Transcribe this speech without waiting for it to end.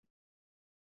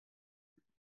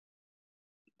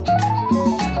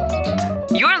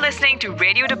listening to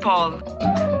Radio DePaul.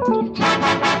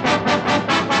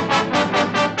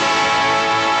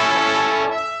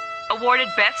 Awarded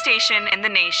Best Station in the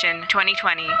Nation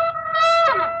 2020.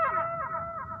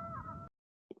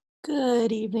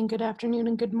 Good evening, good afternoon,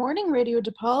 and good morning, Radio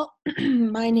DePaul.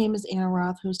 My name is Anna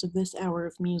Roth, host of this hour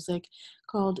of music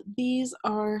called These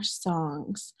Are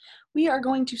Songs. We are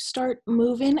going to start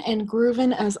moving and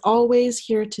grooving as always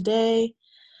here today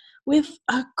with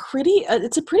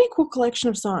it's a pretty cool collection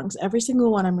of songs. Every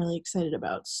single one I'm really excited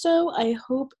about. So I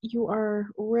hope you are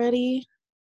ready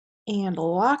and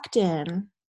locked in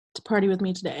to party with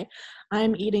me today.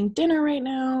 I'm eating dinner right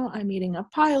now. I'm eating a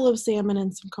pile of salmon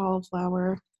and some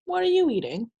cauliflower. What are you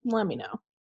eating? Let me know.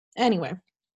 Anyway,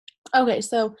 okay,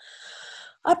 so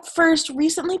up first,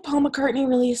 recently Paul McCartney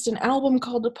released an album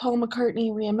called Paul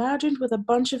McCartney Reimagined with a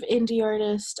bunch of indie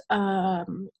artists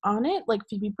on it, like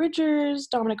Phoebe Bridgers,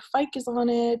 Dominic Fike is on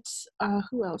it.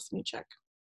 Who else? Let me check.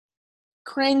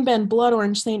 Khruangbin, Blood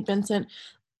Orange, St. Vincent.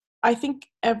 I think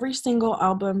every single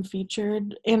album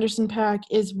featured Anderson .Paak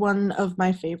is one of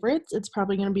my favorites. It's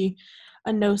probably going to be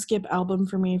a no-skip album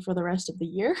for me for the rest of the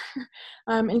year,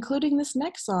 including this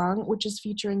next song, which is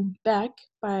featuring Beck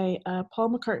by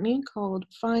Paul McCartney called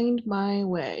Find My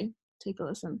Way. Take a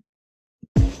listen.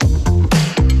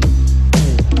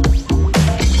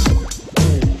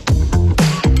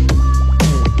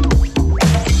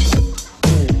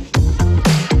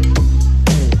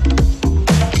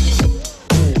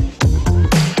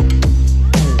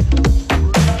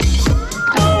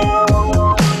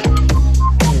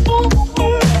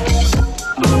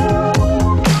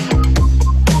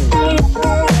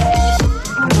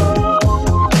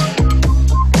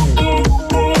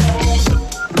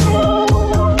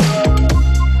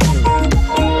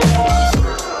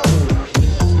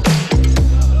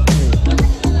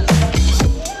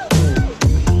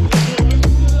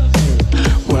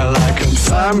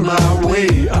 My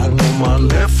way, I know my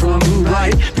left from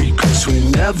right, because we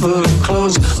never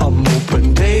close. I'm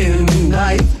open day and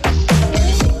night.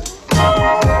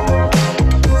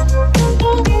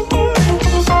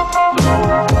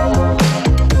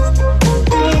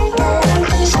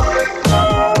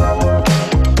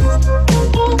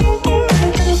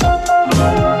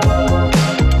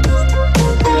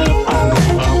 I know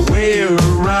my way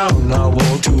around, I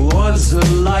walk towards the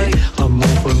light. I'm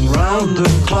open round the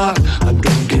clock, I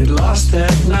don't get lost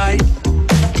at night.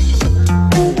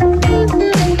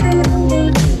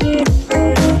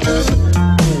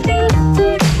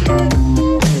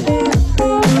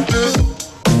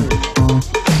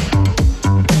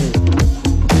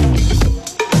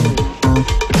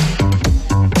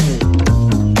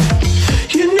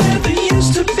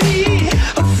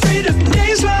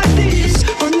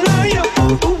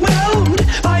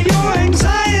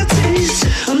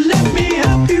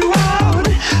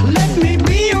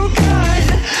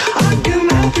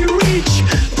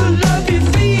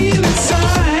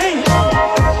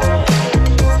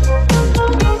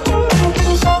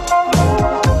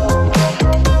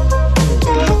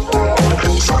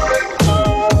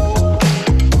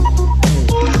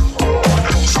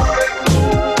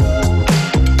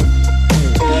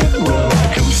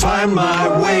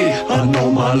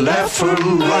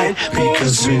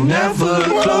 Because we never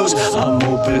close, I'm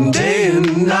open day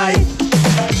and night.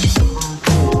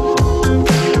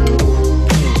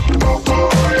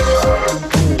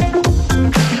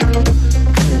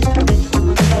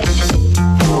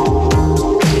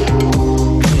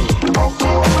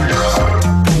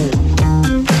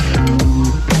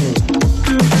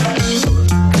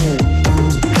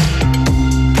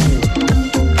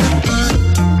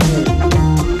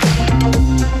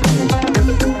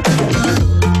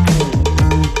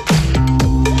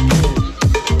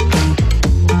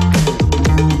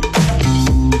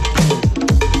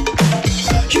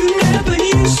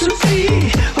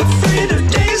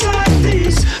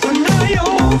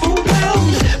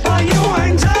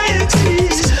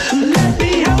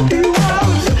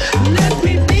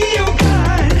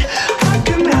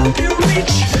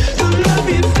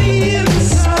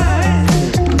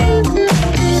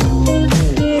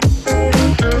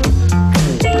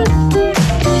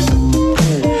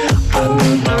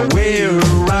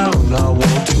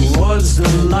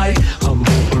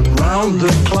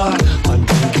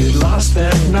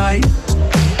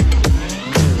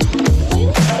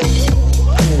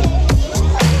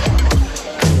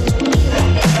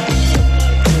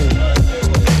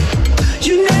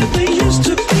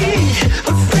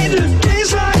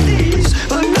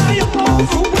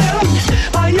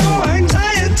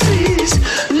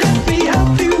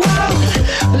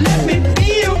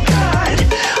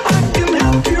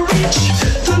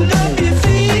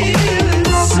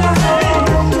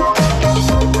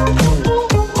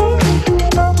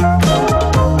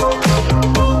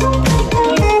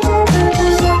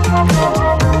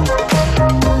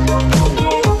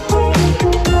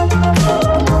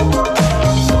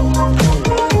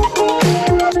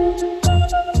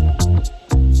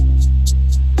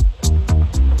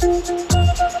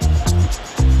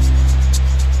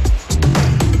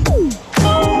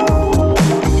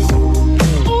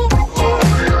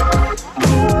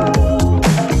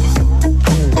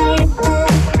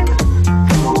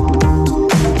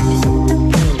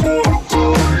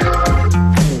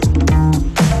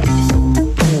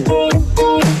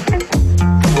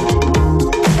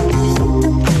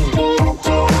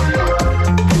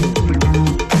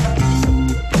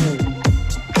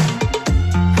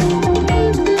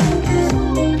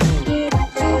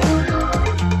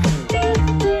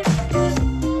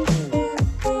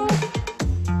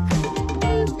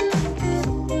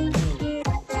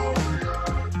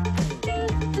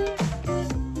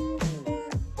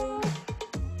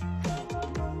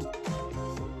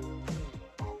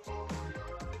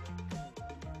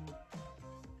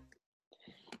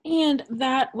 And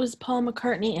that was Paul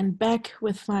McCartney and Beck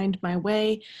with Find My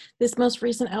Way. This most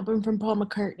recent album from Paul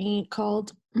McCartney,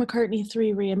 called McCartney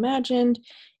 3 Reimagined,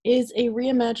 is a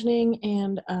reimagining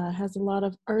and has a lot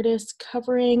of artists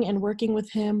covering and working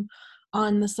with him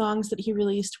on the songs that he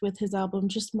released with his album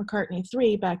Just McCartney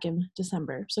 3 back in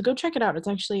December. So go check it out.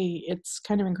 It's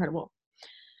kind of incredible.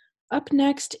 Up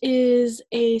next is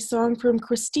a song from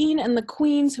Christine and the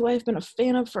Queens, who I've been a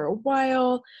fan of for a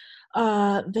while.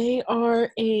 I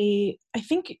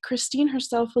think Christine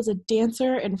herself was a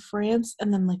dancer in France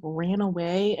and then ran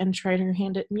away and tried her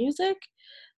hand at music,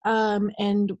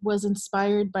 and was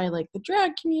inspired by the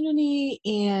drag community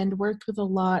and worked with a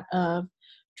lot of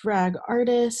drag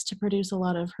artists to produce a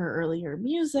lot of her earlier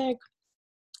music.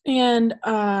 And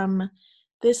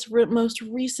this most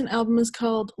recent album is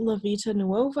called La Vita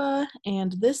Nuova,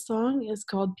 and this song is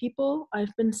called People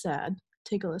I've Been Sad.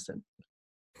 Take a listen.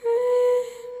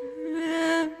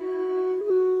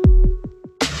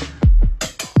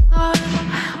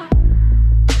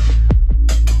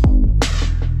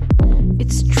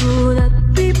 It's true that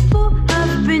people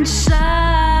have been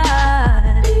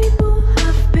sad. People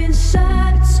have been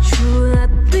sad. It's true that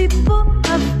people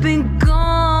have been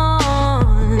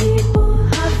gone. People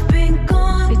have been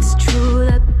gone. It's true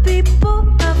that people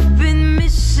have been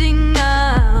missing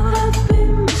out. Have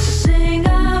been missing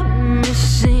out.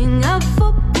 Missing out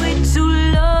for way too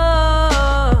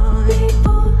long.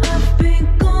 People have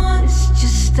been gone. It's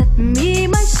just that me,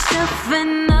 myself,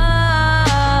 and I.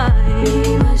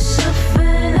 Me, myself,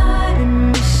 and I.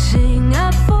 Been missing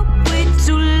out for way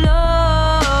too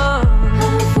long.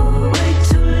 For way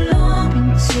too long. Been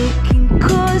taking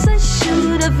calls I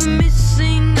should have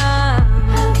missing out.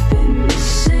 Have been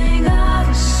missing out.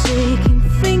 Forsaking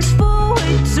things for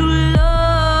way too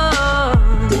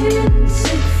long. Didn't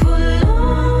take for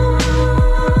long.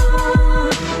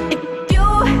 If you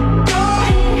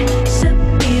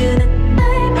disappear, then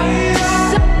I'm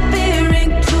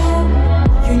disappearing too.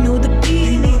 You know the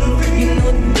feeling, you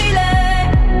know the feeling.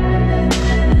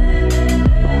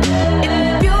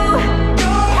 If you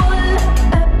fall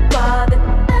apart, then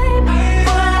I'm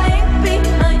falling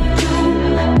behind you.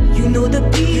 You know the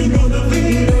feeling, you know the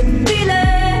feeling.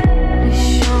 Les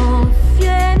gens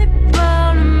viennent et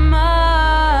parlent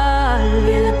mal,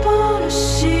 viennent et parlent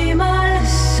si mal. Des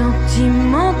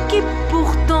sentiments qui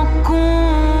pourtant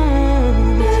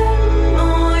comptent,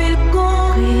 tellement ils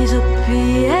comptent. Prise au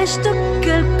piège de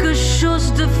quelque chose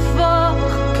de fort,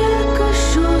 quelque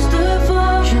chose de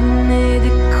fort. Je n'ai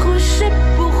décroché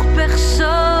pour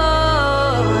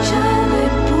personne, jamais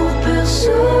pour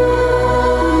personne.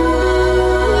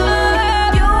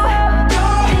 You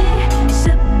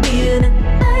disappear and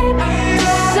I'm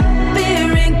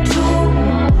disappearing too.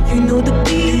 You know the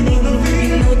feeling,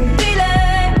 you know the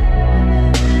feeling.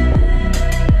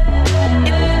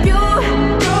 If you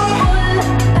fall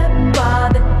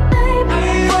apart, then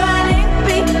I'm falling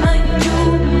behind you.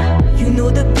 You know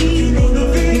the feeling,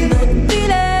 you know the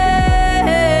feeling.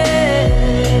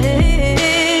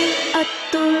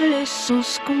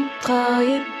 Adolescence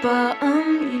contrariée par un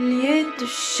millier de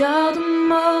chars de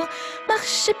mort,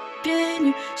 marcher pieds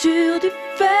nus sur du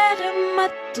fer et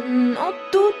maintenant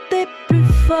tout est plus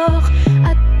fort.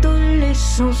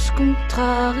 Adolescence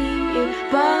contrariée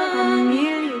par un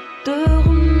millier de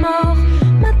remords.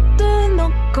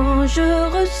 Maintenant quand je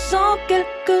ressens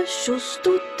quelque chose,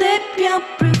 tout est bien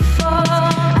plus fort.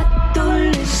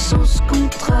 Adolescence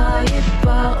contrariée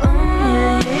par un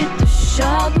millier de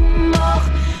chars de mort,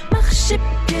 marcher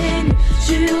pieds nus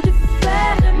sur du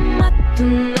fer et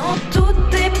maintenant tout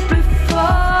est plus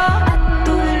fort.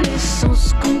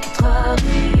 Adolescence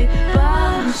contrariée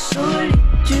par une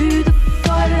solitude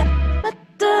folle.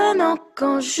 Maintenant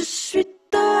quand je suis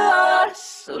dehors, le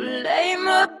soleil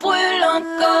me brûle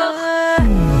encore.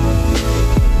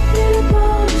 Il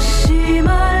parle si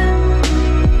mal,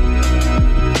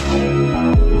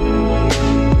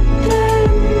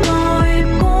 tellement il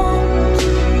compte.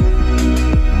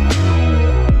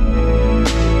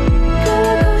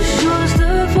 Quelque chose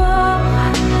de fort,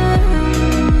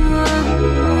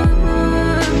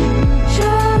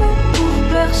 jamais pour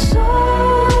personne.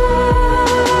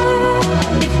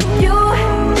 If you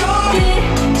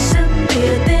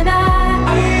disappear, then I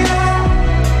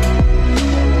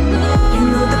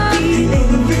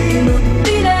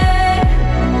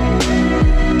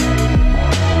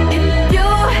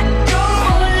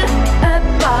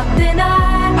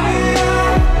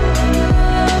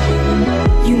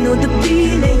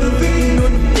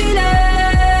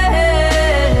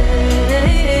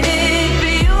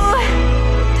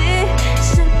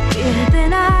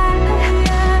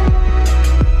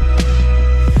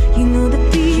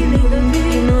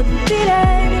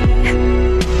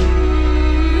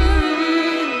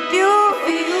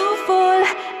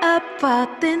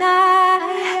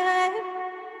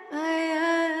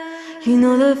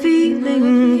the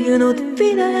feeling, you know the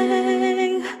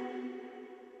feeling.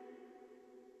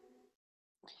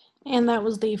 And that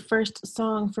was the first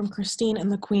song from Christine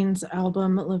and the Queens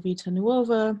album La Vita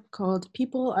Nuova called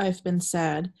People I've Been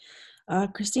Sad.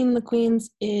 Christine and the Queens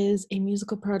is a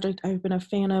musical project I've been a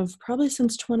fan of probably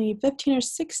since 2015 or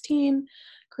 16.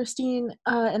 Christine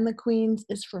and the Queens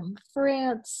is from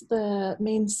France. The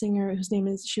main singer, whose name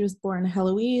is, she was born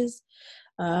Heloise,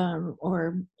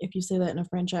 or if you say that in a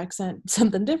French accent,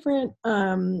 something different.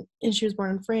 And she was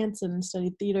born in France and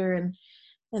studied theater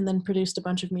and then produced a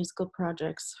bunch of musical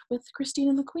projects with Christine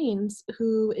and the Queens,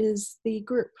 who is the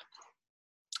group.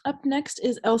 Up next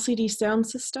is LCD Sound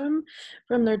System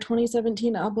from their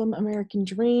 2017 album American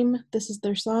Dream. This is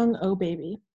their song, Oh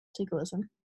Baby. Take a listen.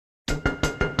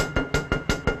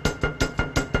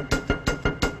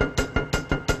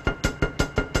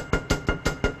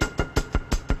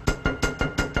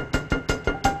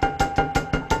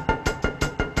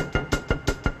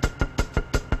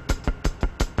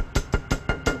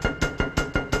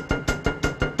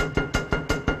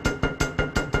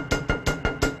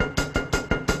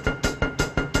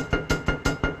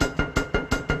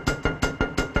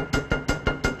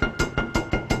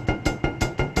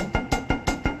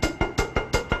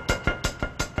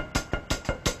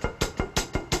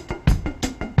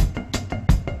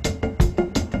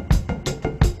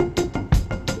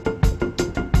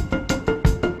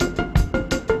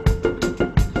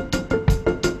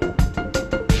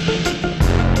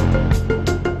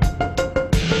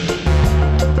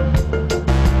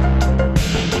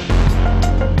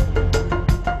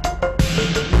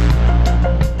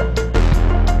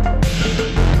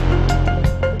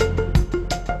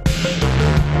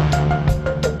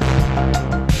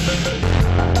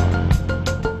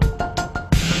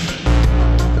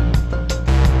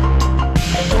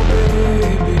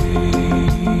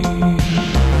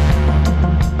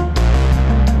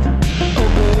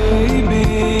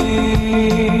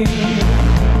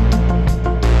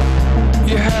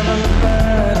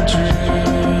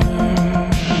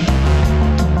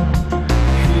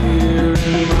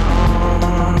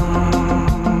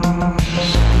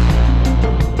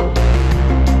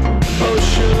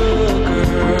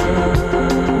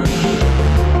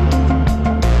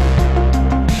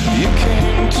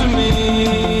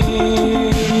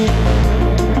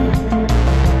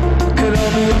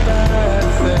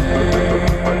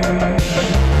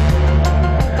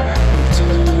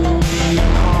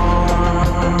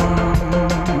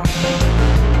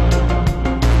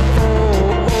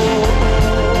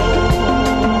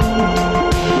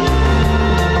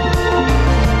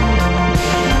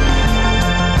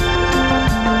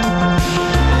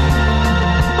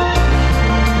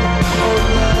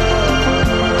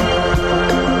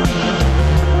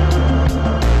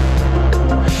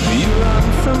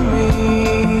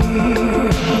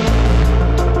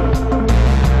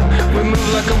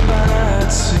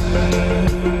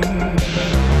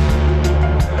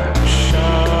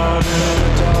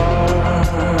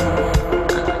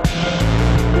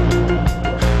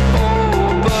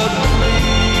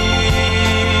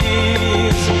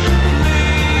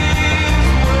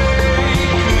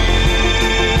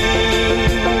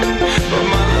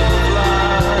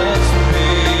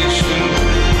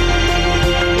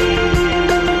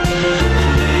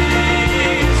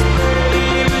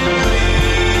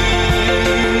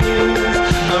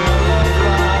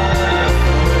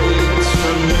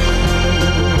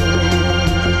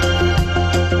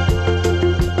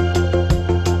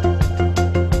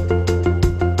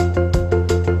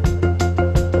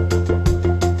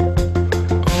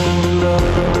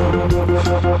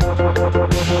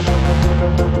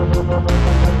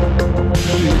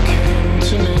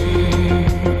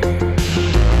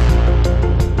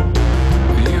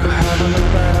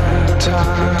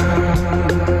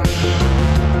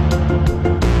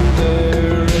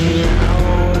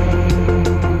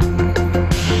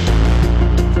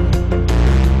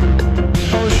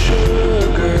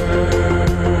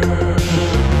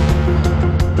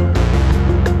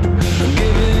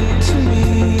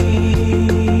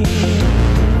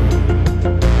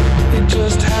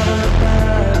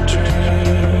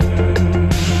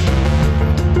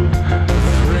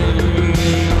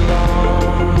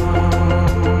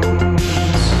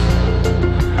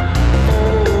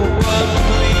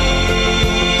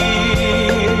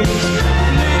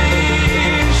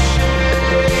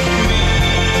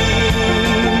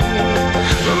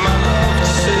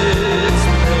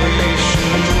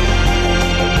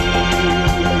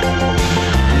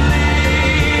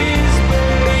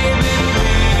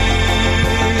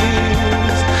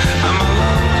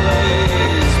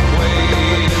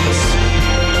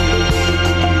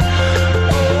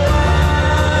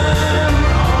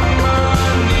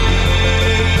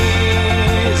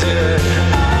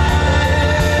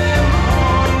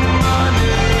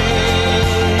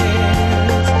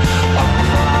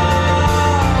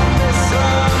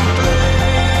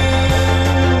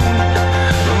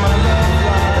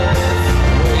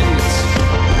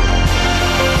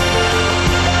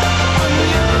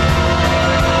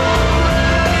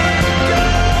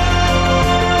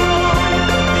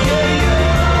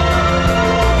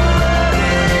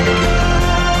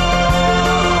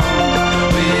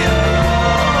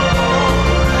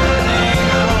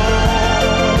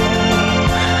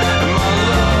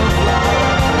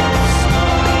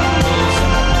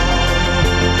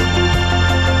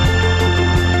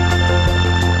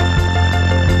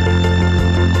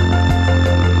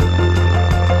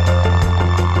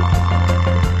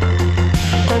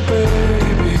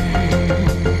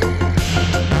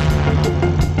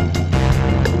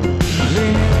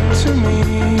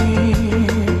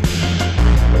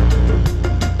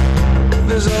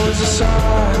 there's a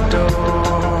side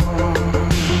door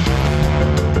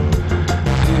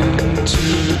into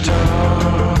the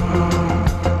dark,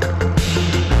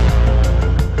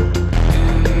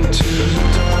 into the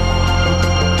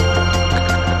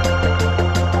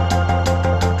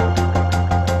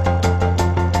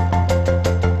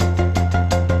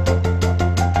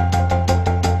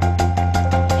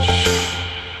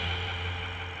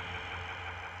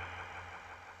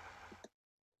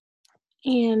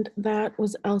And that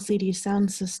was LCD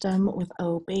Sound System with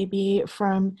Oh Baby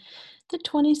from the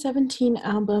 2017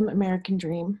 album American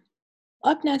Dream.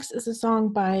 Up next is a song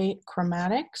by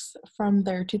Chromatics from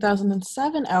their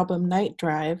 2007 album Night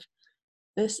Drive.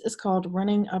 This is called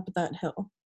Running Up That Hill.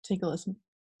 Take a listen.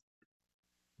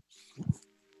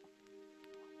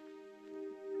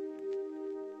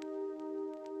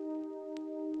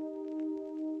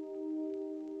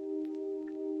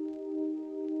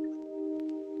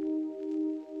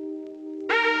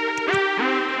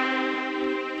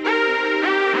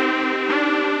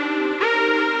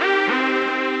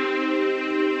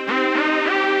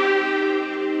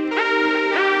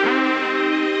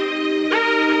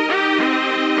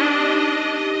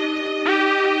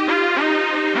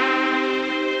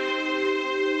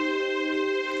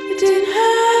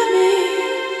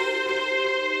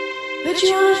 But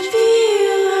you wanna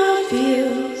feel how it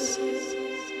feels.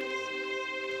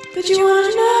 But you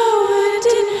wanna know that it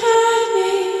didn't hurt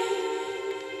me.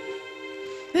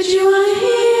 But you wanna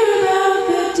hear about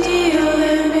the deal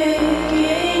they're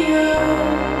making.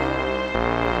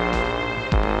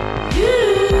 You,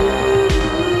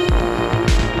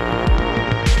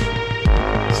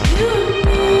 it's you and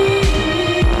me.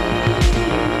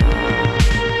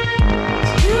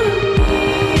 It's you and me.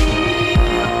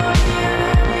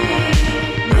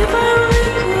 If I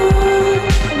really could,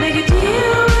 I'd make a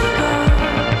deal with God.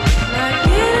 Not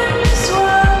give me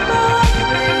swap our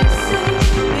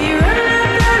places. Be running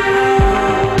up that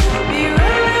road.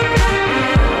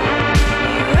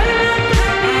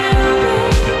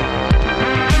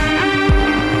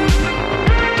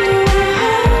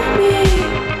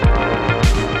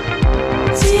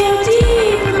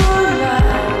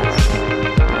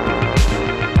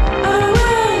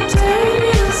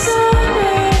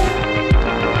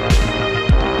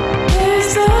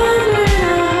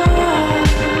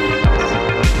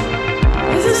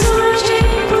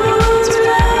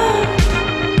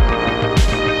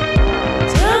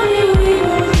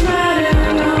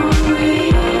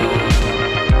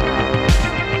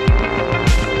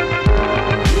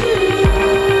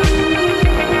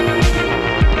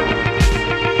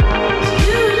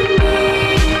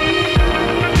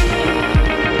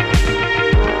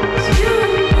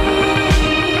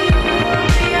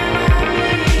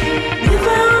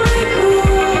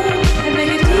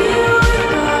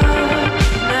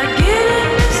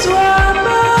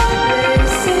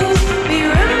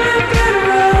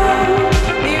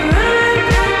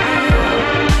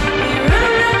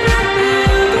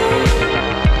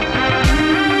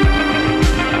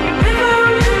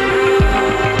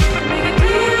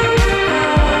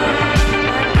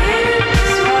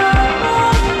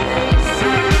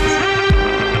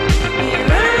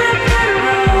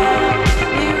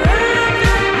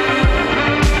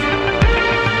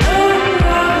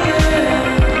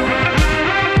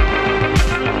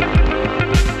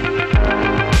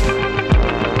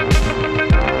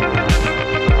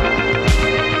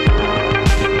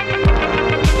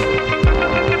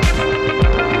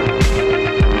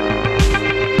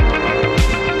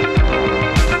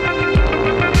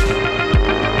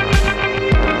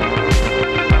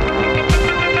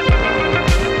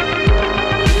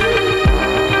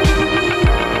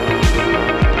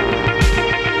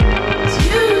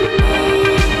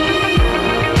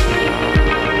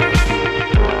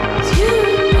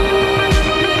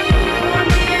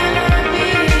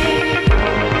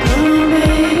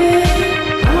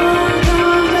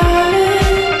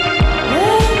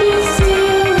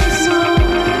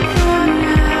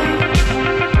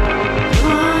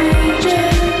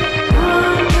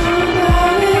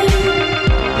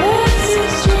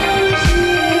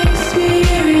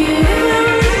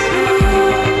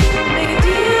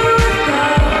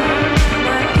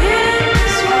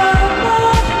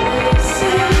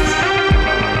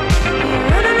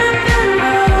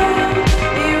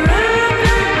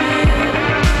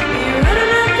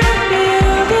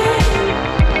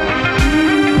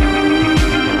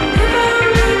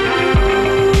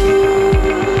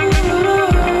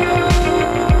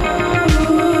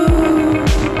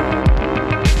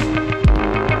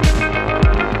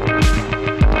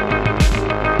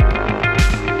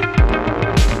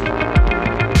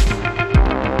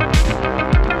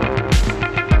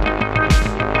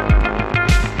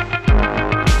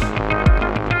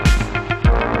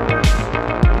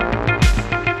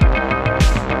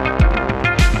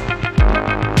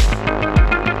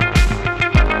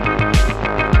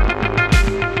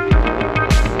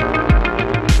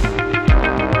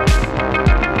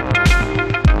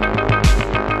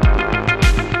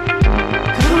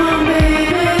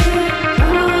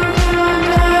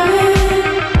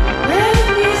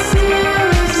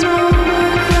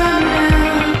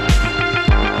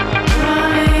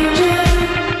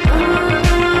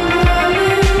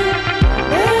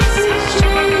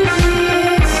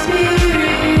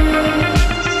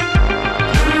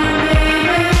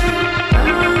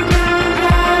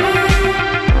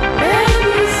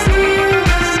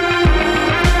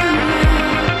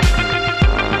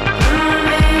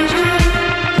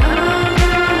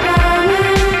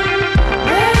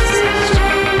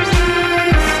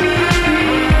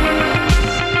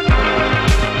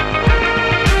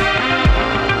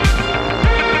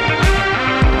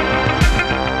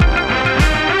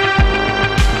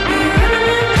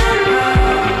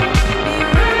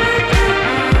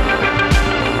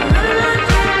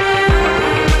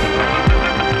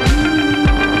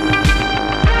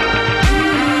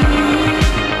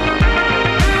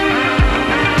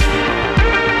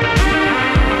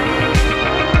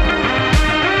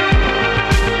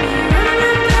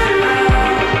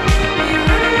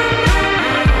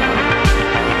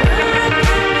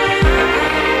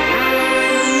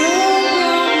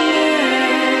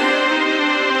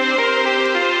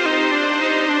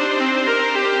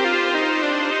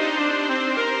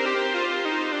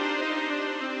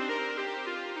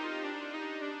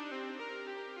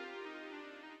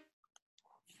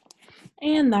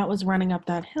 And that was Running Up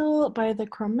That Hill by the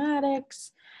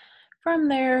Chromatics from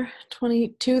their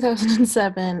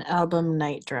 2007 album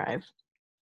Night Drive.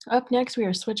 Up next, we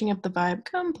are switching up the vibe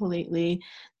completely.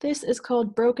 This is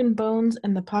called Broken Bones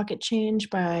and the Pocket Change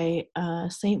by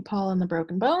St. Paul and the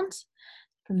Broken Bones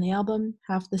from the album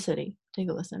Half the City. Take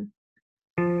a listen.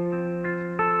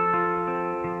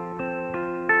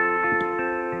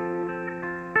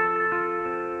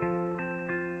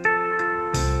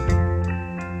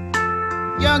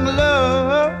 Young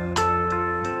love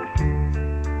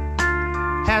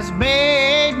has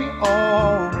made me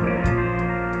old,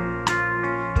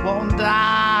 worn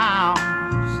down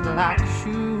like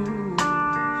shoes.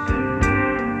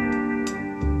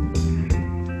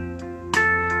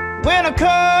 Winter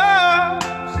comes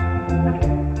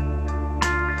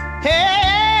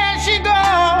and she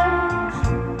goes,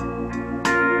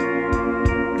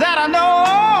 that I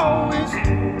know is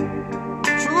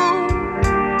true.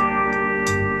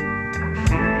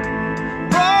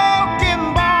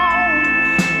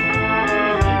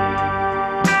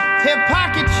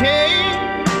 Pocket change,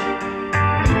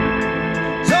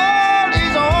 all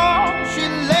is all she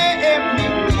let me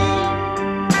need.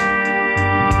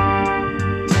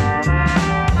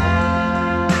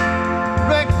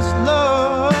 Reckless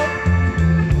love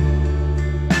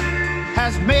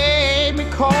has made me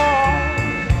cold,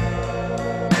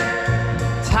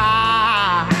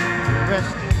 tired,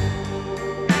 restless,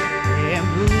 and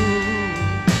blue.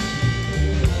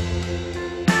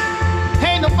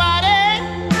 Ain't nobody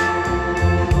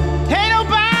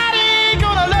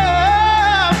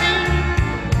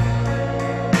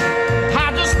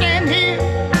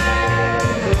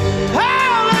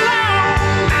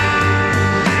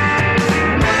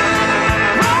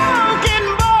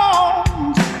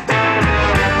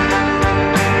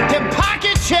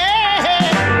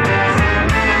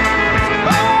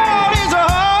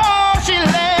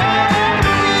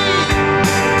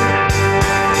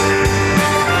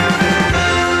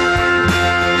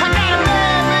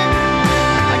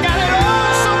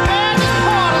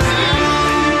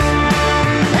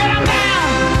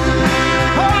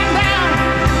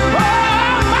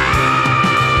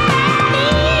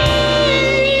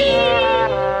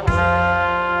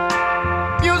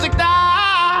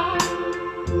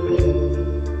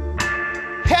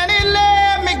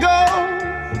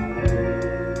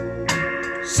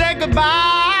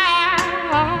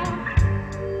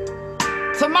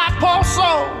to my poor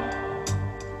soul.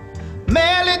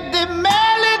 Melody,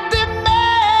 melody,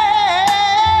 melody.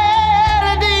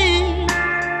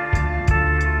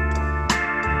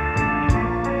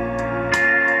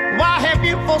 Why have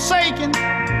you forsaken me?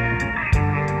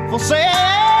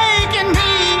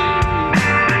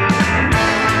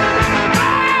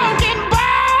 Broken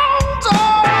bones,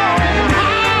 oh,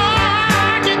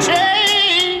 how you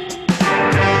change.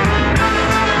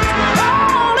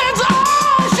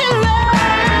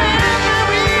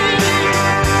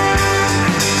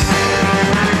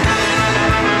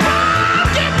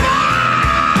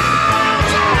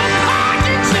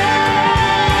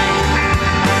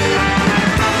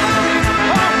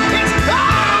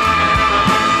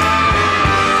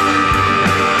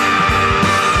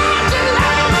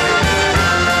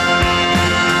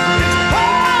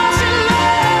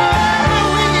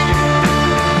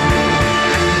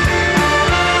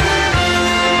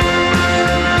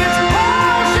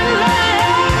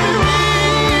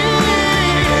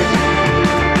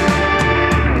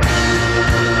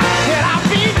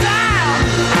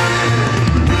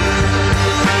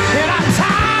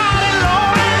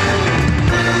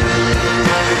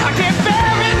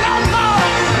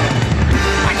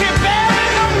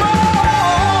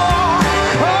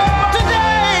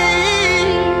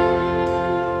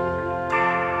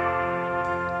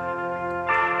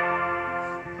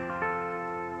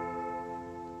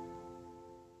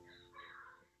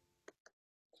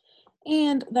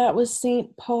 And that was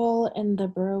St. Paul and the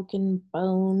Broken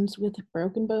Bones with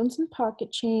Broken Bones and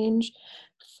Pocket Change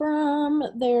from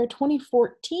their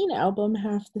 2014 album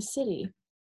Half the City.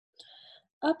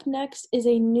 Up next is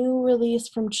a new release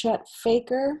from Chet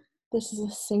Faker. This is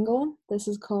a single. This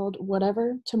is called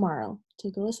Whatever Tomorrow.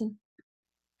 Take a listen.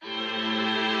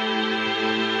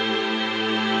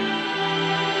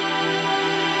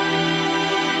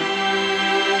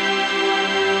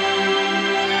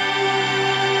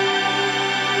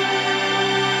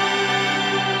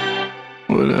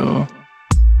 Whatever.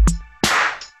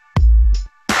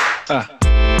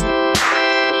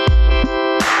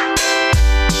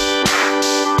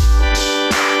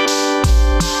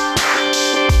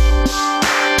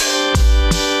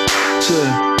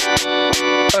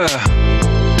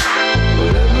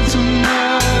 Whatever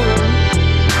tomorrow,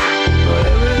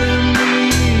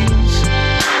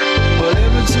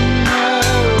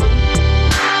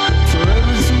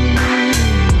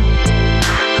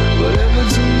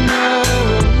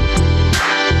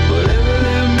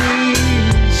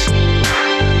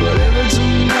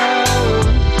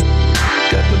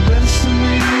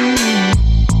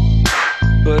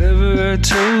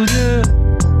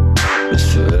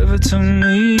 forever to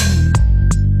me.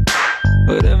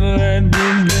 Whatever I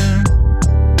did then,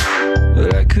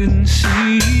 but I couldn't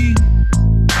see.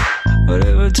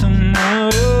 Whatever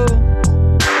tomorrow,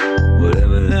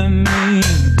 whatever that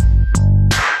means.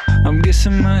 I'm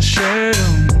guessing my shadow,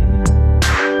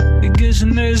 you're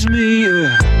guessing there's me,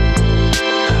 yeah.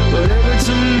 Whatever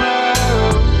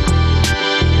tomorrow,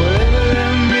 whatever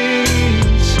that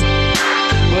means.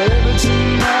 Whatever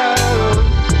tomorrow,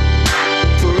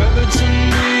 forever to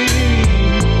me.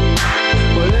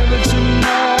 Whatever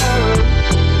tomorrow,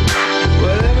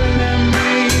 whatever that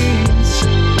means.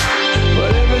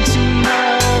 Whatever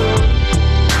tomorrow,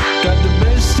 got the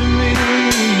best of me.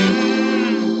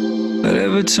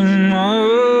 Whatever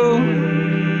tomorrow,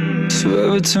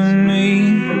 forever to me.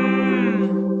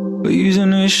 We're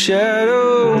using a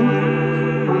shadow,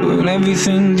 when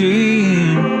everything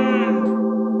green.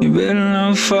 You better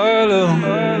not follow,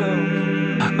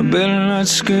 I better not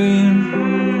scream.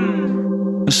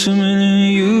 I'm swimming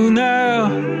in you now,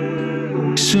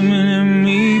 you're swimming in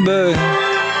me, but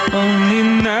only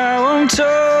now I'm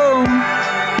told.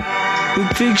 With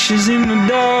pictures in the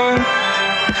dark,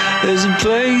 there's a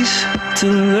place to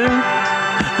the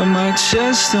left of my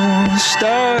chest, and one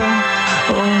star,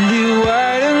 only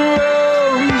white and rose.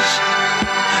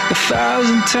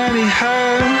 1,000 tiny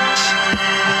hearts,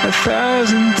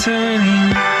 1,000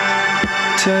 tiny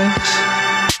texts.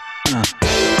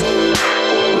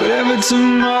 Whatever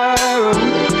tomorrow,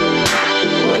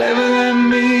 whatever that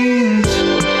means.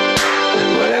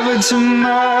 Whatever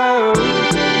tomorrow,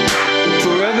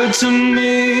 forever to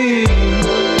me.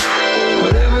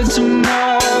 Whatever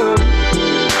tomorrow,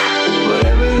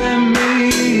 whatever that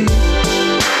means.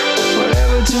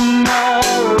 Whatever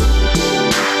tomorrow,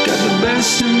 got the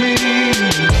best of me.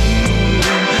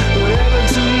 Whatever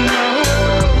tomorrow,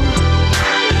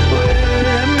 whatever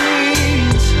that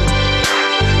means.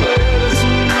 Whatever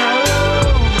tomorrow,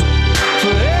 forever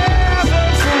for me.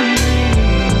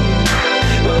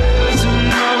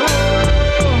 Whatever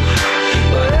tomorrow,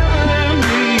 whatever that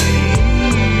means.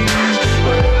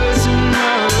 Whatever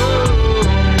tomorrow, got the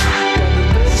best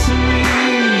of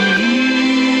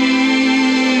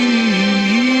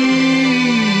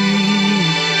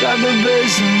me. Got the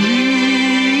best of me.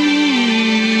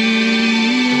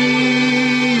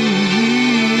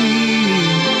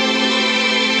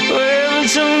 Whatever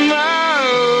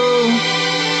tomorrow,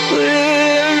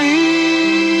 whatever me.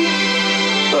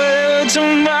 Whatever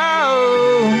tomorrow,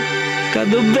 got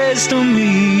the best of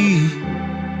me.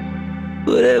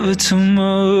 Whatever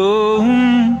tomorrow,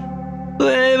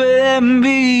 whatever that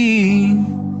be.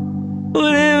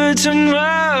 Whatever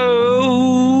tomorrow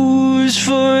is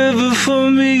forever for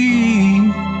me.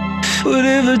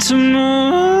 Whatever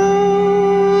tomorrow,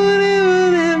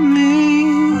 whatever that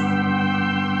means.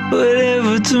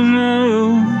 Whatever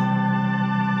tomorrow,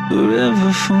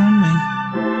 forever for me.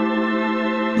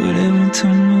 Whatever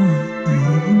tomorrow,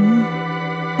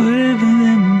 whatever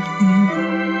that means.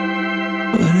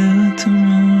 Whatever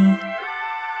tomorrow,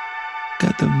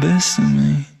 got the best of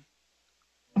me.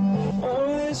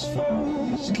 Always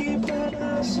folks keep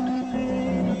us on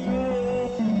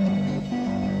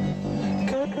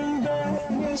coming back,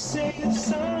 we sing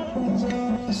songs of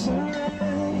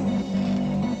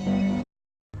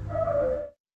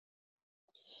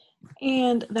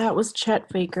And that was Chet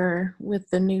Baker with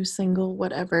the new single,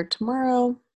 Whatever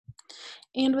Tomorrow.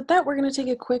 And with that, we're going to take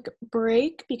a quick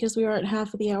break because we are at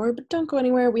half of the hour, but don't go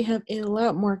anywhere. We have a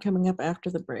lot more coming up after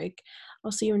the break.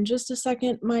 I'll see you in just a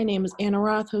second. My name is Anna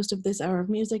Roth, host of This Hour of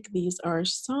Music. These are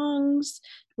songs.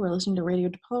 You are listening to Radio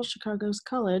DePaul, Chicago's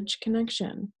College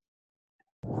Connection.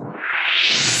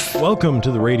 Welcome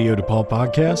to the Radio DePaul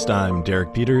podcast. I'm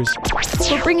Derek Peters.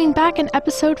 We're bringing back an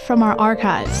episode from our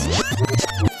archives.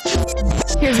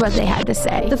 Here's what they had to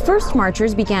say. The first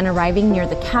marchers began arriving near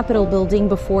the Capitol building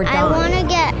before dawn. I want to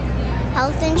get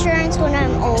health insurance when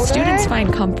I'm older. Students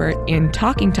find comfort in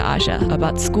talking to Asha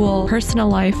about school, personal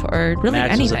life, or really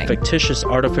Max anything. Max is a fictitious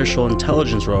artificial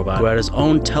intelligence robot who had his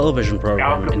own television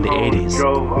program in the 80s.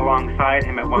 Drove alongside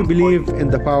him at one We believe in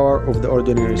the power of the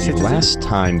ordinary citizen. Last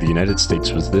time the United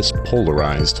States was this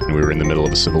polarized, and we were in the middle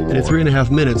of a civil war. In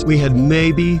 3.5 minutes, we had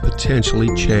maybe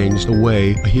potentially changed the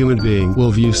way a human being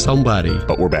will view somebody.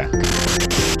 But we're back.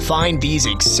 Find these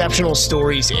exceptional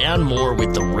stories and more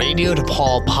with the Radio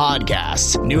DePaul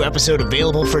podcast. New episode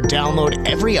available for download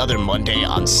every other Monday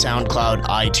on SoundCloud,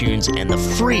 iTunes, and the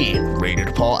free Radio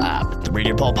DePaul app. The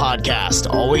Radio DePaul podcast,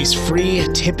 always free,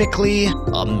 typically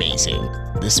amazing.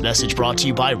 This message brought to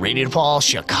you by Radio DePaul,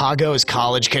 Chicago's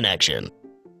College Connection.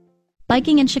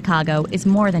 Biking in Chicago is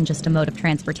more than just a mode of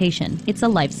transportation. It's a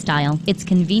lifestyle. It's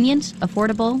convenient,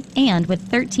 affordable, and with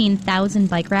 13,000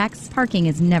 bike racks, parking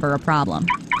is never a problem.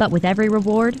 But with every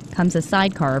reward comes a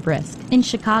sidecar of risk. In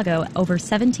Chicago, over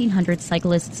 1,700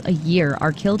 cyclists a year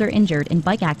are killed or injured in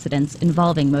bike accidents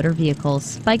involving motor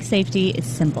vehicles. Bike safety is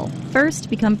simple.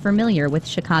 First, become familiar with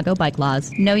Chicago bike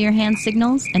laws. Know your hand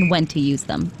signals and when to use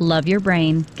them. Love your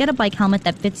brain. Get a bike helmet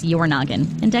that fits your noggin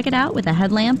and deck it out with a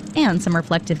headlamp and some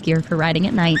reflective gear for riding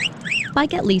at night.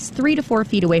 Bike at least 3 to 4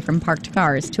 feet away from parked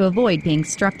cars to avoid being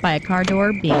struck by a car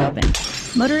door being open.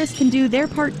 Motorists can do their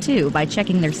part too by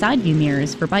checking their side view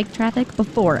mirrors for bike traffic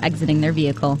before exiting their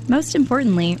vehicle. Most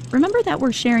importantly, remember that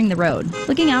we're sharing the road.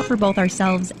 Looking out for both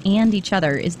ourselves and each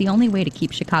other is the only way to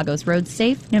keep Chicago's roads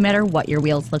safe, no matter what your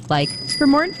wheels look like. For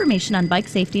more information on bike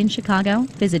safety in Chicago,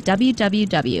 visit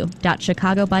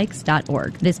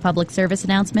www.chicagobikes.org. This public service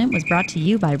announcement was brought to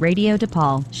you by Radio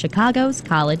DePaul, Chicago's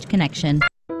college connection.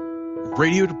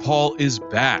 Radio DePaul is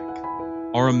back.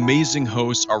 Our amazing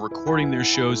hosts are recording their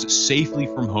shows safely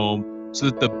from home so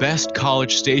that the best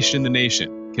college station in the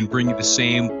nation can bring you the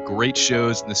same great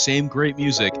shows and the same great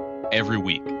music every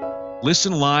week.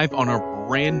 Listen live on our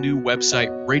brand new website,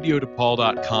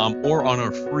 RadioDePaul.com, or on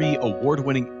our free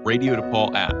award-winning Radio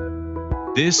DePaul app.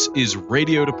 This is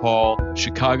Radio DePaul,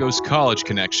 Chicago's college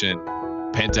connection,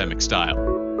 pandemic style.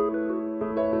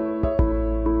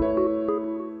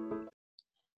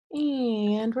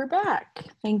 And we're back.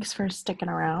 Thanks for sticking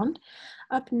around.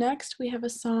 Up next, we have a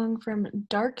song from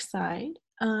Dark Side.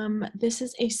 This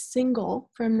is a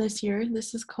single from this year.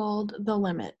 This is called The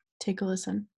Limit. Take a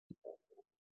listen.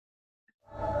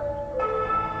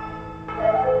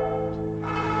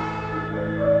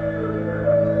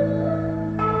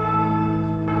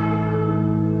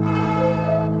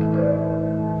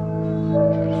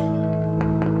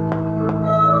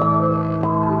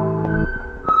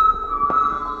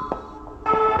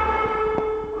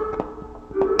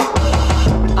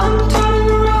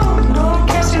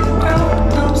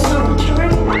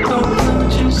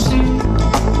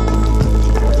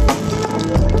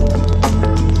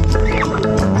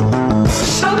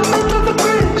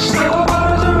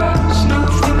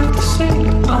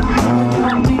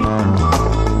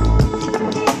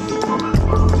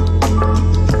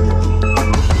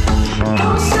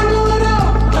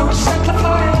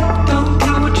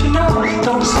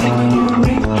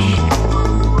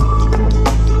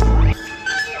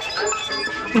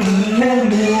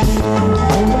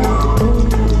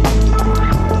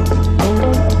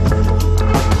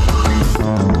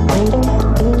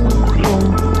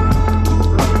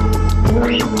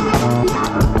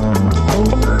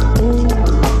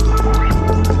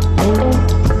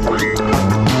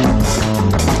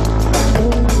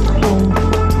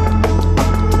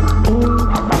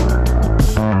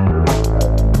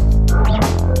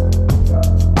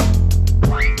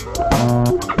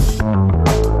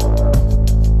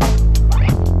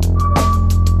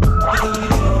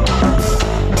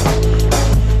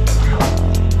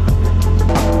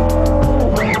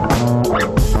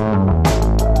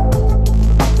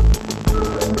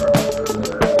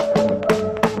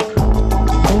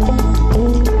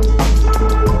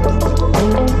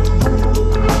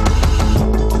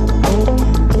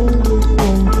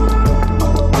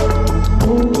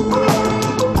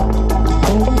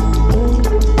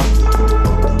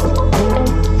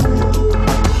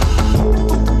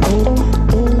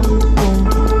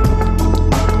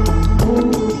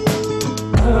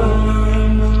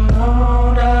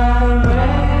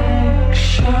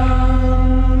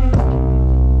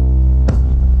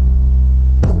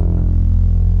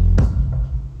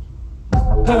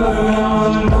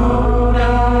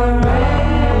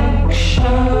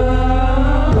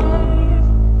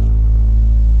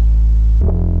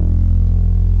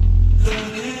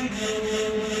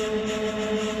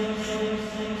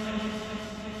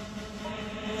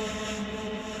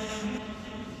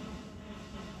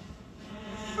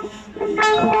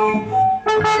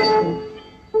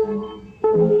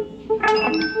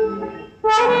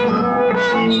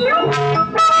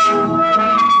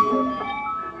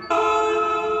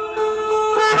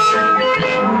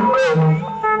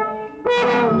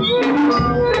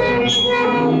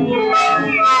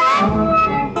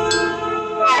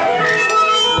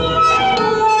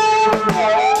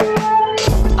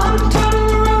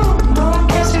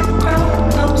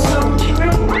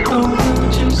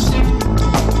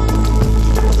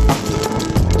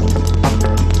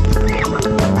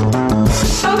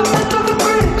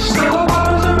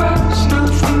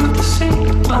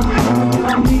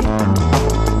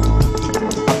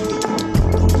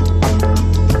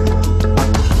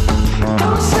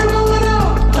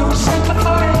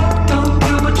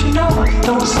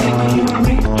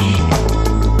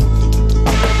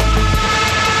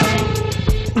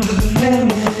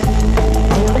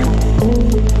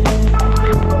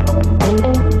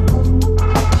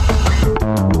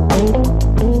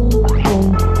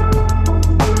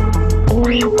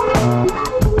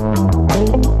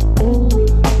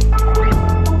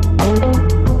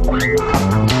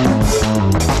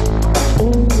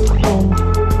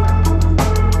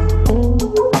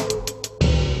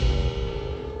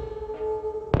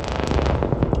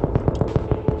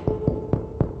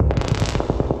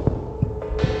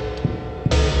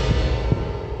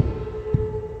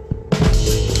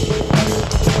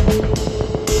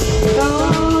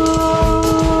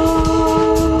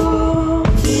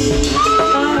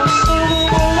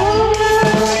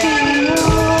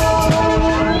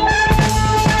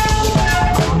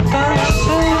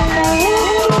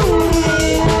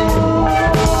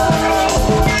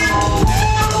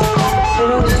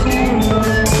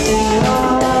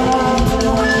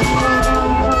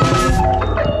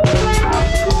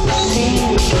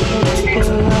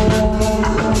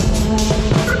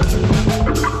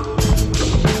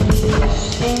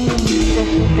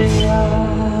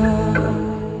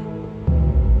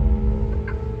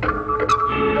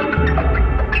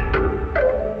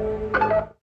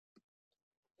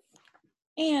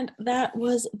 And that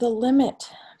was The Limit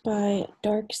by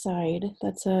Dark Side.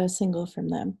 That's a single from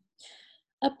them.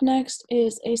 Up next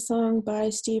is a song by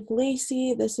Steve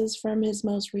Lacy. This is from his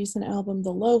most recent album,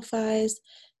 The Lo-Fi's.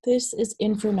 This is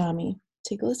Infernami.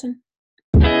 Take a listen.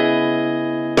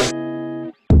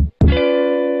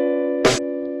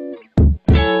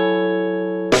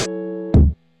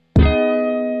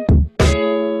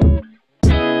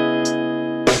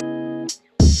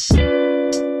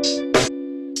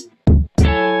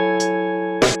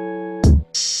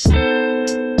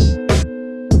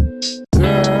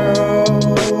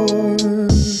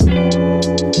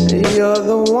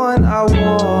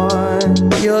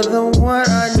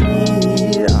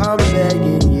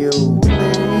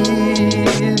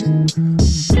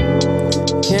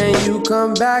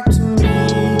 Come back to me,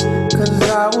 'cause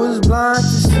I was blind to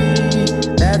see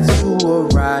that you were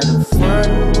right in front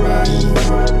of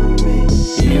me.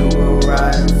 You were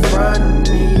right in front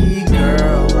of me,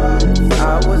 girl. I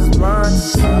was blind to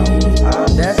see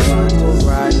that you were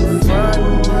right in front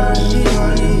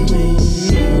of me.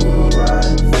 You were right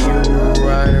in front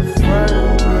of me.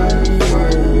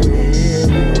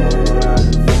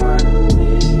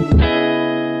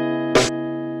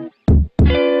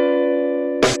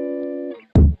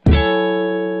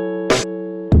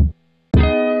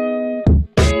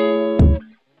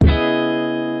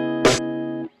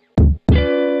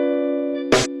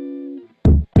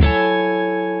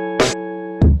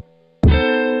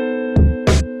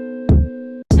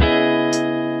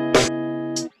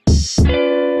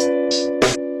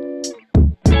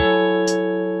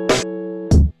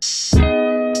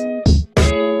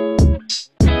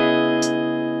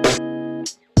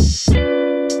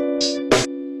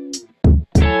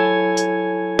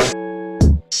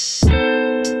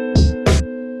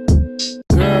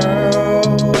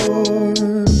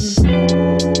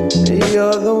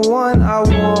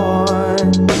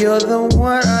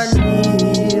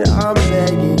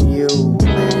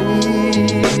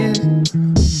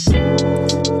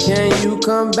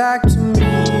 Come back to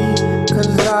me,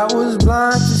 'cause I was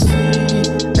blind to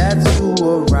see that you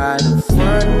were right in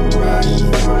front of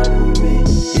me.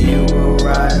 You were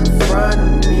right in front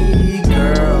of me,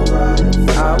 girl.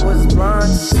 I was blind to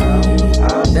see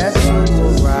that you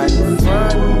were right in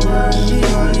front of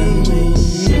me.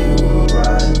 You were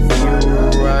right in front of me.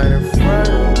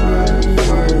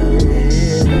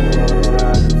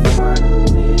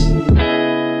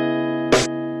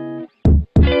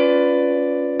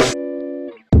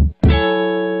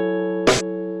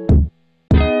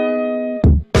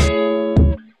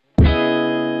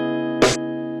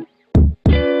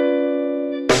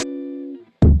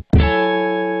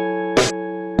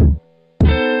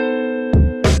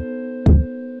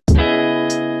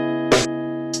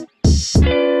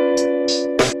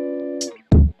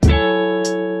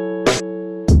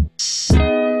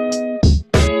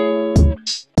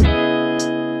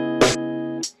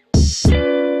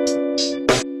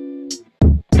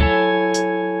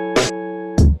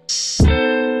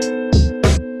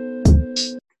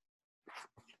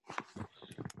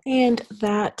 And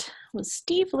that was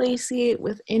Steve Lacy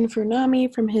with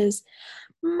Infernami from his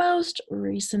most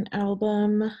recent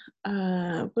album.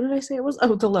 What did I say it was?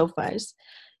 Oh, The Lo-Fi's.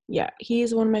 Yeah,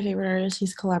 he's one of my favorite artists.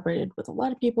 He's collaborated with a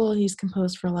lot of people. He's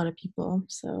composed for a lot of people.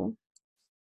 So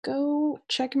go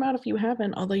check him out if you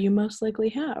haven't, although you most likely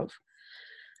have.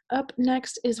 Up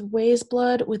next is Ways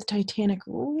Blood with Titanic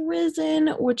Risen,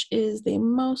 which is the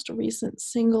most recent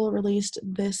single released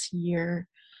this year.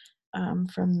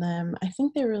 From them. I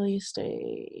think they released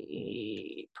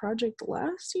a project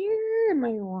last year. Am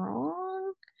I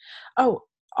wrong? Oh,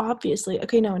 obviously.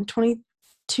 Okay, no, in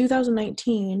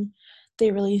 2019,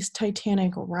 they released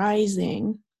Titanic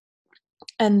Rising,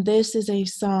 and this is a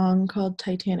song called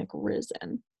Titanic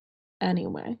Risen.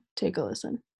 Anyway, take a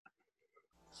listen.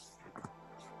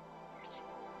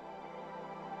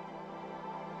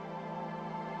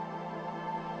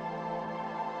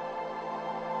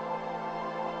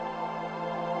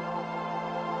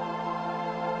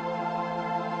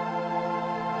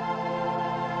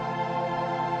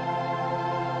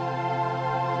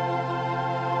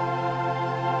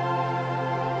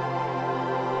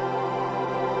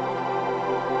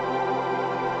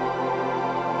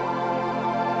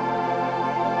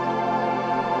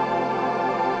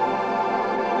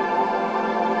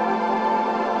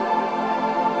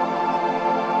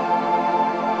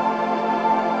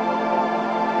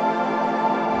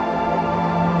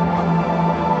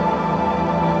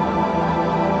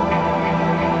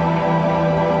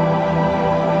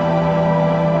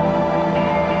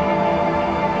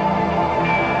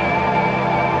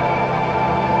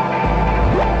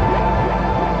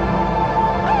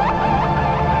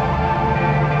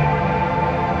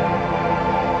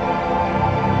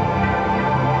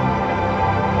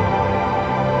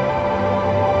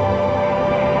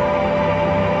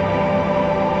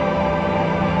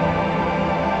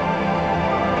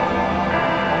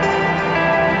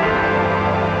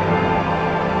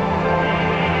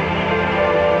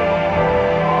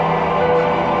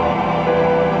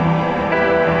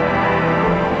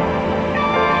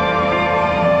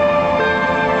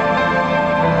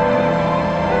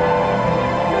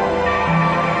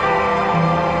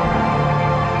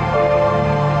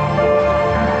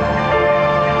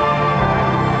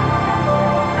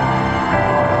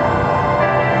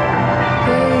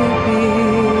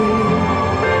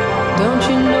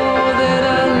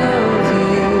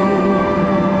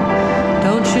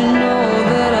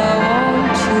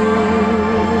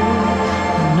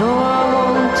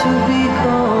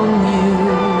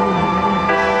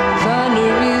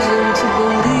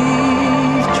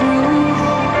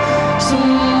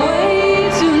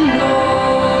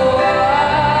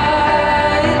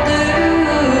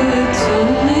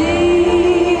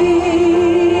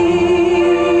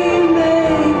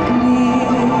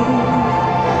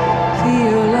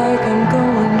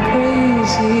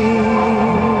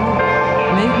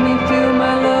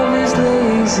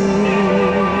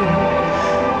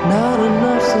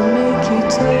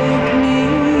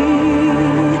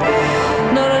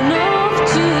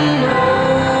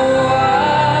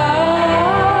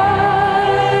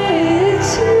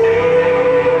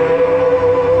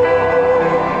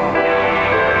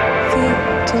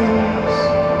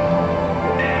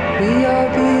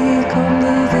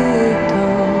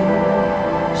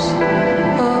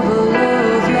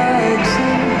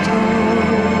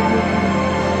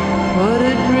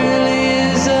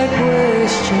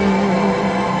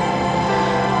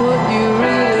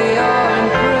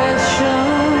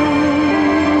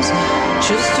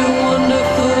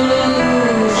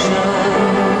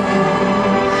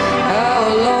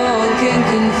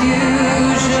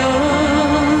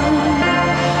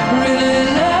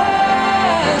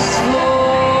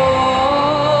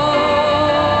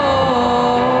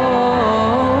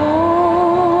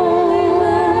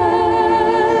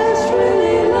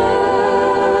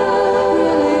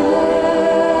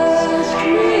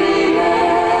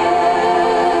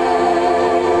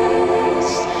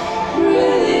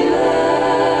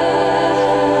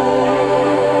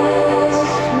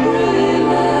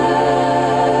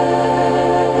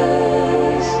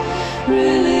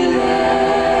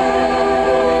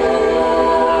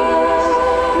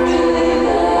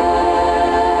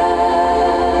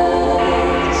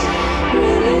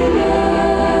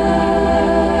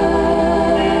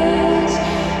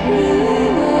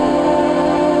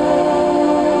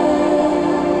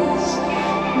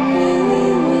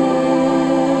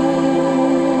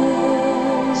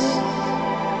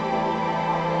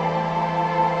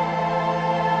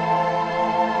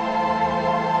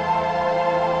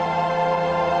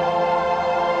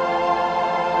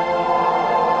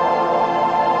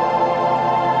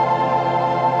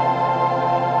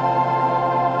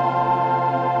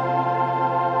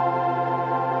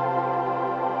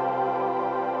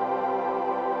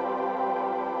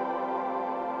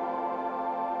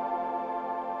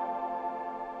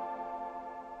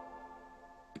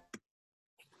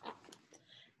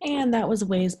 And that was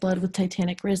Ways Blood with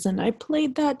Titanic Risen. I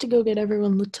played that to go get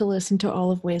everyone to listen to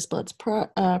all of Ways Blood's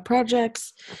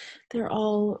projects. They're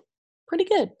all pretty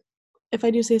good, if I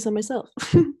do say so myself.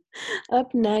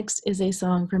 Up next is a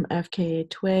song from FKA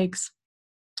Twigs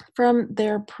from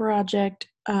their project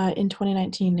in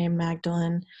 2019 named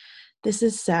Magdalene. This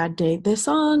is Sad Day. This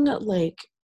song, like,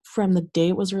 from the day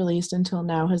it was released until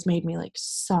now has made me, like,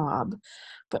 sob,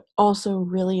 but also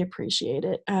really appreciate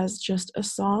it as just a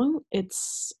song.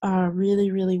 It's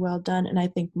really, really well done, and I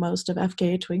think most of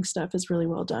FKA Twigs stuff is really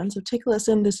well done. So take a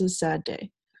listen. This is Sad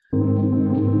Day.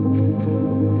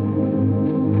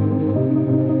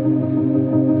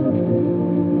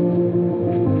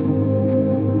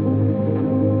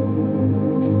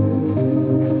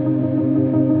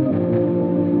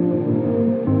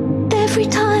 Every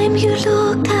time you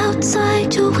look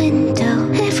outside your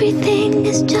window, everything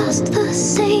is just the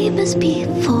same as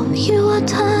before. You are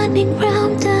turning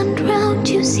round and round,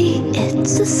 you see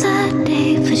it's a sad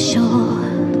day for sure.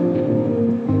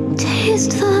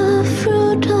 Taste the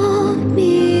fruit of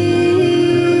me.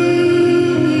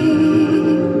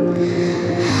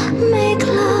 Make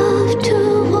love to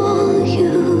all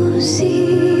you see.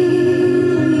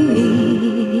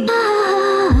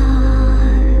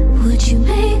 Would you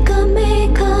make a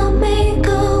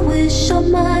wish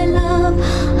on my love?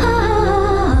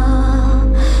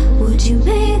 Would you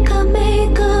make a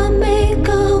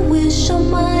wish on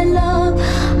my love?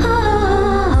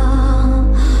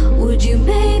 Would you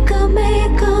make a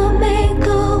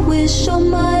wish on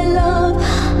my love?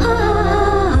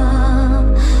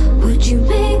 Would you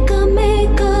make a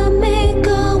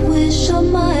wish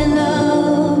on my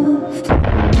love?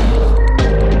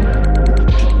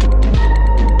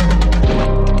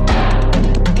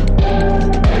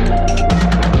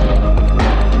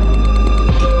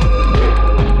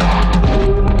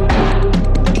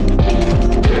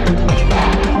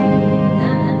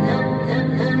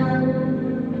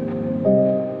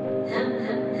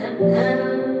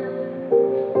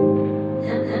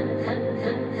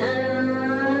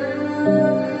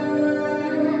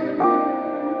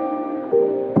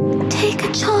 Take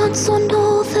a chance on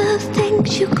all the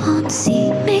things you can't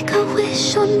see. Make a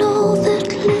wish on all that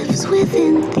lives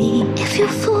within thee. If you're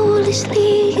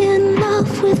foolishly in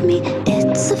love with me,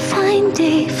 it's a fine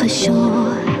day for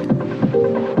sure.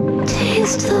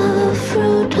 Taste the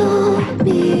fruit of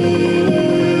me.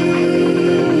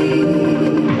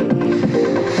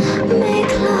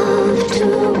 Make love to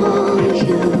all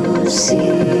you see.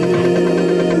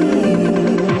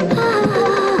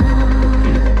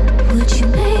 Would you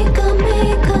make a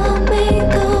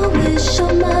wish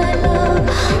on my love?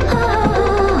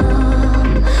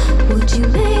 Would you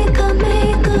make a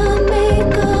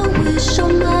wish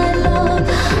on my love?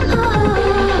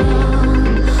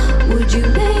 Would you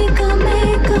make a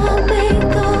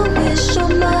wish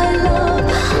on my love?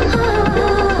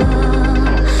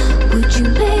 Would you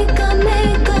make a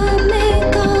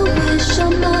wish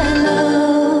on my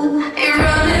love? You're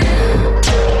running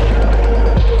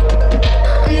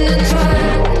and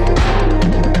trying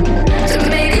to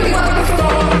make it work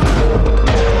before.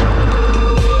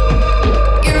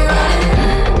 You're running,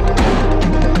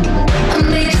 I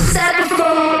made you sad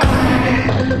before.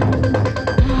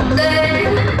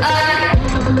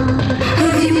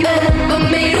 Have you ever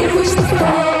made a wish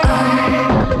before?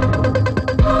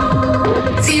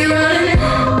 See you running,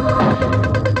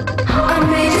 I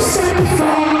made you sad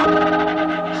before.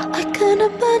 I can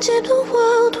imagine a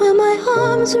world where my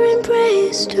arms are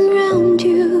embraced around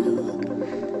you.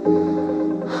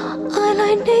 I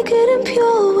lie naked and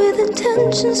pure with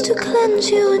intentions to cleanse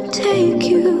you and take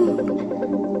you.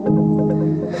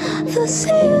 The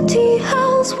city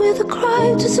house with a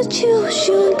cry to seduce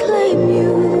you and claim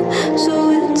you. So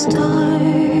it's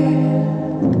time,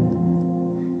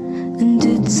 and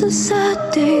it's a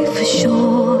sad day for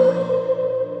sure.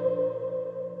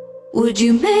 Would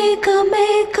you make a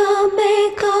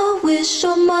wish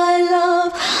on my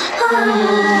love?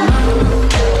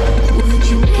 Would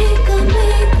you make a wish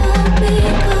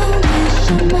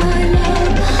on my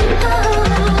love?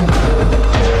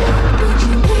 Would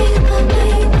you make a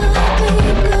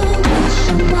wish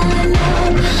on my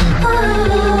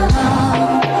love?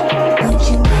 Would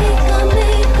you make a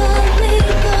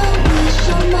wish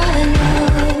on my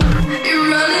love? You're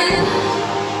running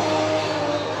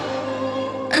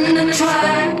and I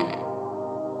tried.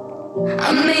 I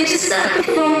made you sad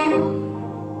before.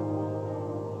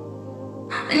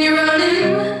 And you're running.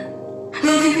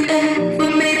 Have you ever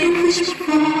made a wish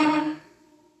before?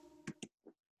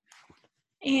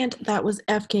 And that was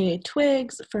FKA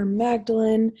Twigs for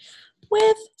Magdalene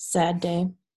with Sad Day.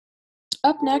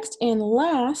 Up next and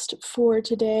last for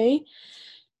today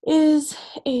is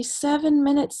a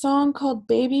 7-minute song called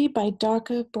Baby by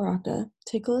Daka Braka.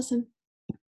 Take a listen.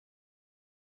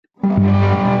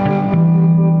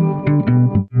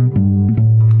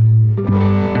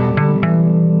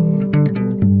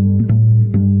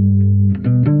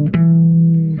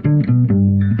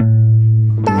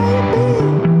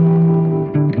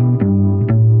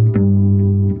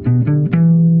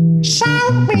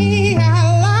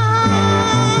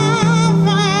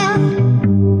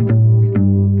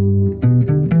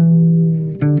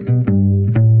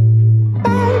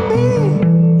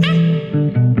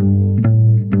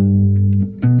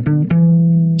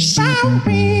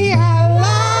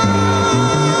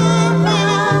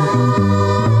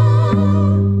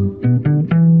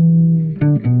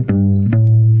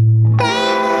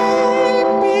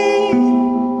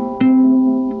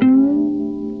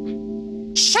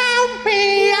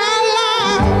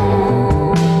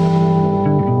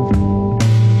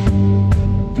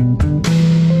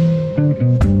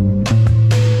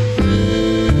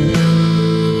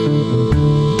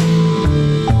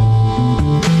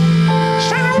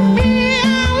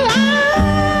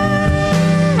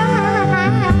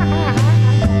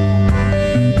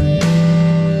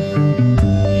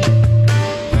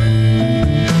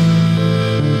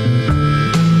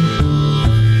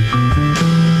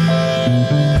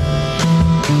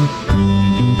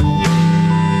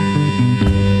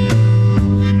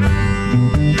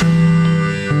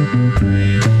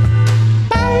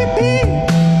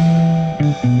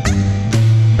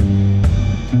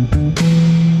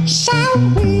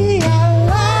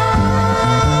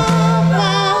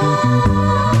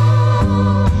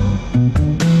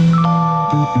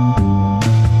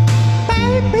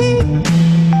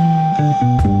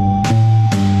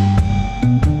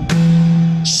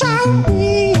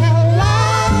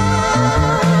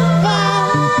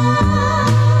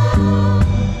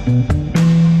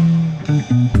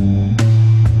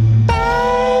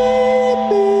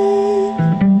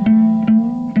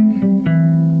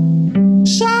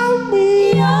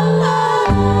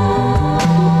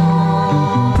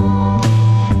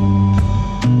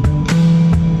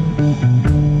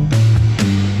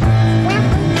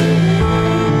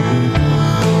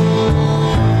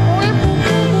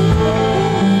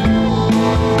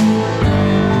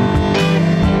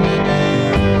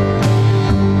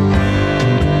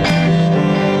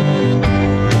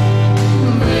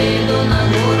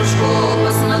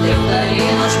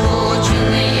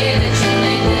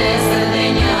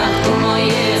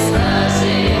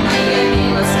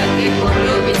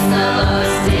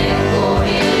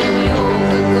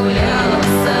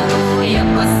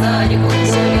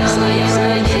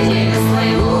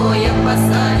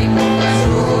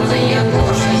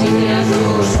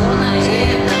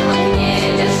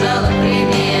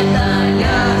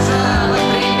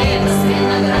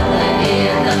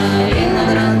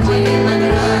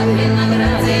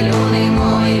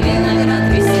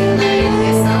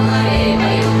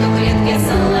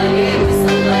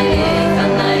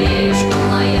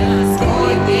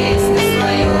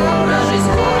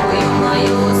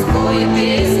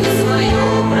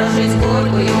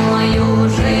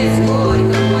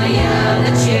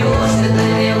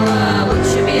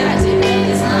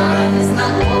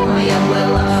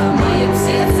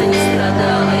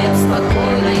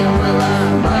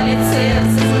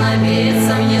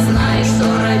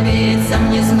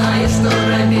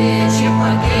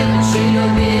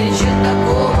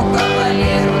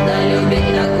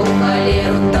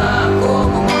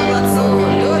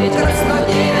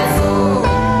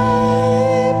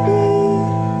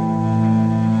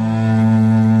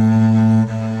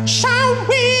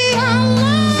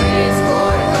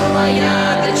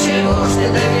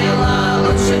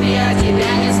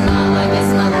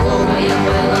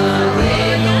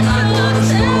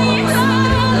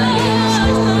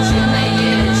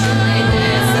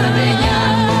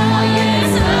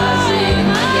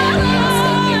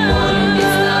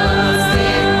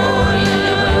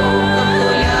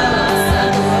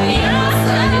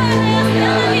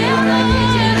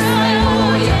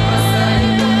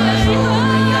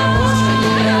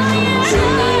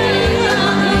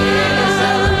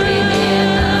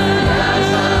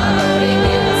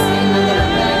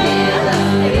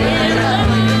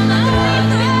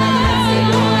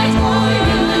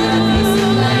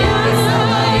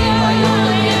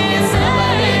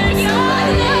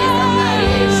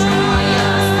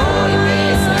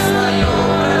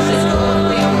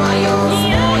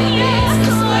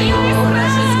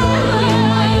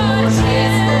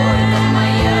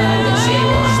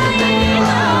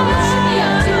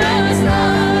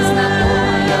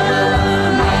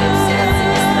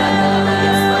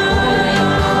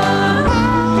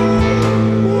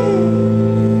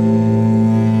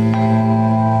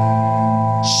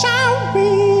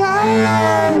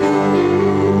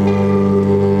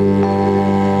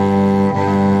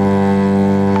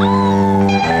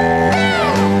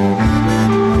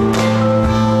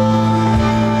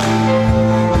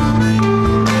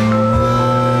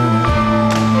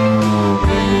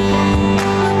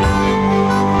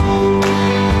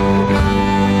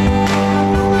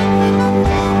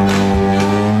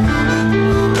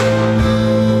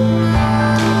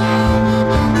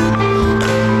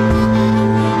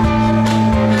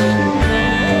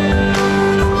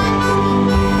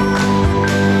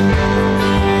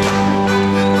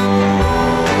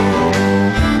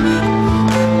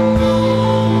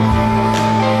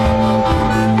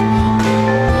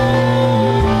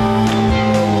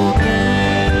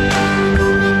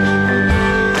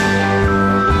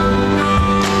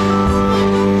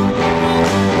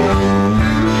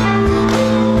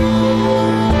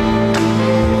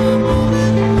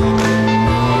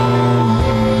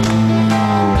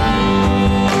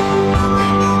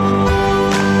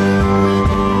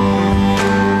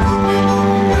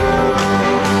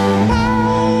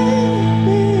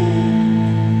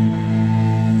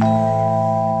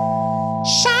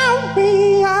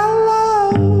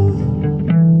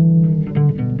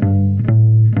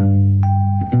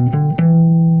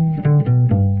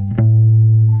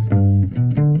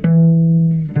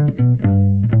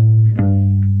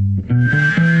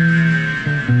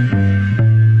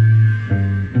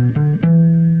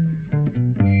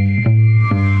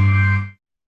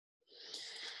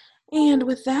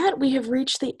 with that, we have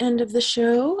reached the end of the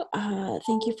show.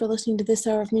 Thank you for listening to this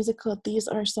hour of music called These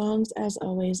Are Songs. As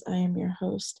always, I am your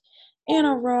host,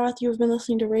 Anna Roth. You have been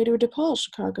listening to Radio DePaul,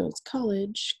 Chicago's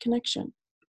College Connection.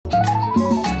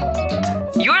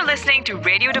 You're listening to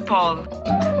Radio DePaul.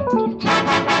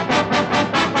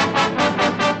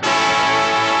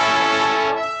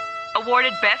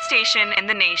 Awarded Best Station in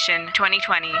the Nation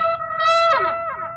 2020.